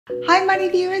Hi Money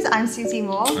viewers, I'm Susie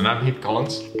Moore. And I'm Heath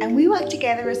Collins. And we work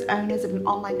together as owners of an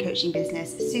online coaching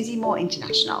business, Susie Moore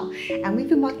International. And we've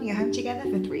been working at home together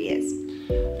for 3 years.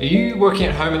 Are you working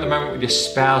at home at the moment with your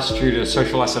spouse due to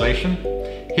social isolation?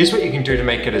 Here's what you can do to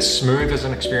make it as smooth as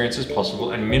an experience as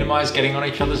possible and minimize getting on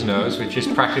each other's nerves, which is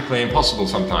practically impossible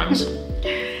sometimes.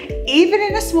 Even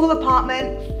in a small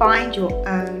apartment, find your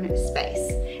own space.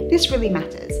 This really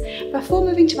matters. Before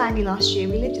moving to Miami last year,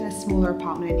 we lived in a smaller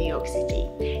apartment in New York City.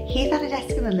 Heath had a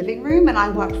desk in the living room and I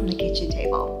worked from the kitchen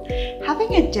table.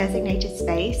 Having a designated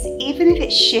space, even if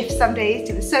it shifts some days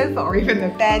to the sofa or even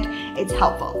the bed, it's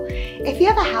helpful. If you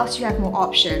have a house, you have more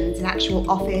options, an actual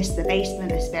office, the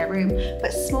basement, a spare room,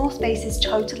 but small spaces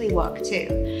totally work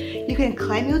too. You can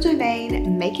claim your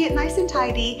domain, make it nice and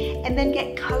tidy, and then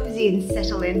get cozy and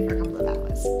settle in for a couple of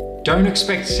hours. Don't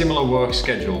expect similar work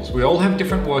schedules. We all have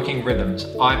different working rhythms.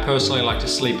 I personally like to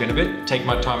sleep in a bit, take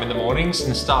my time in the mornings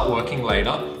and start working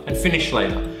later and finish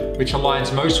later, which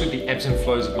aligns most with the ebbs and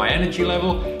flows of my energy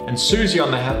level. And Susie, on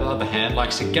the other hand,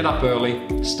 likes to get up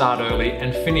early, start early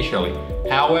and finish early.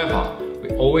 However, we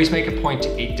always make a point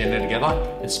to eat dinner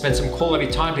together and spend some quality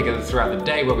time together throughout the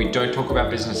day where we don't talk about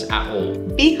business at all.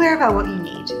 Be clear about what you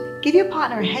need. Give your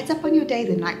partner a heads up on your day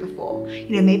the night before.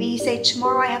 Maybe you say,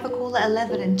 tomorrow I have a call at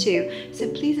 11 and 2, so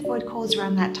please avoid calls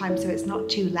around that time so it's not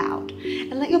too loud.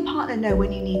 And let your partner know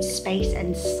when you need space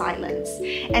and silence.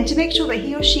 And to make sure that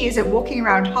he or she isn't walking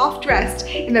around half dressed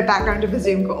in the background of a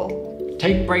Zoom call.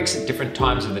 Take breaks at different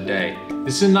times of the day.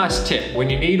 This is a nice tip.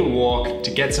 When you need a walk, to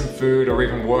get some food or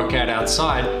even work out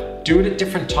outside, do it at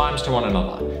different times to one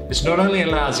another. This not only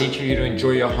allows each of you to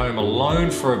enjoy your home alone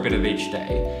for a bit of each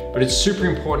day, but it's super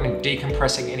important in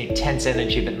decompressing any tense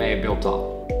energy that may have built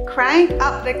up. Crank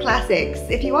up the classics.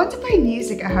 If you want to play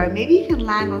music at home, maybe you can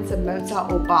land on some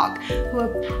Mozart or Bach, who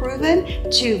are proven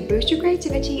to boost your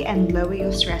creativity and lower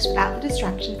your stress without the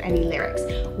distraction of any lyrics.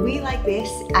 We like this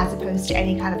as opposed to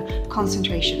any kind of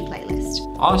concentration playlist.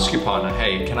 Ask your partner,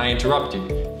 hey, can I interrupt you?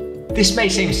 This may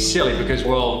seem silly because,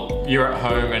 well, you're at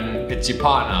home and it's your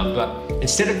partner, but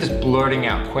instead of just blurting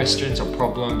out questions or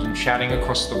problems and shouting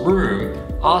across the room,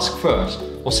 ask first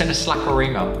or send a Slack or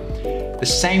email. The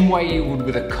same way you would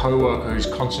with a coworker who's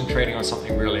concentrating on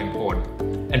something really important.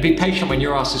 And be patient when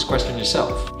you're asked this question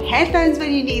yourself. Headphones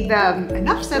when you need them.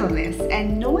 Enough said on this.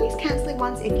 And noise cancelling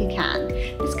ones if you can.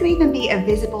 This can even be a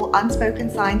visible,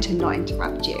 unspoken sign to not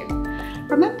interrupt you.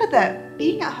 Remember that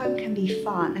being at home can be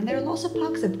fun, and there are lots of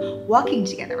perks of working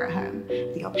together at home.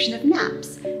 The option of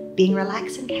naps, being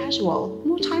relaxed and casual,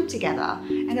 more time together,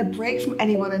 and a break from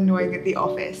anyone annoying at the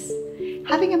office.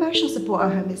 Having emotional support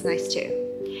at home is nice too.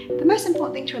 The most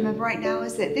important thing to remember right now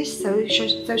is that this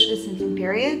social distancing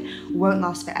period won't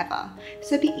last forever.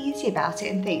 So be easy about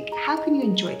it and think, how can you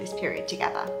enjoy this period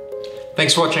together?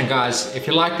 Thanks for watching, guys. If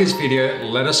you like this video,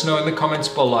 let us know in the comments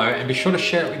below and be sure to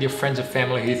share it with your friends and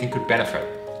family who you think could benefit.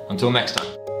 Until next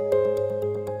time.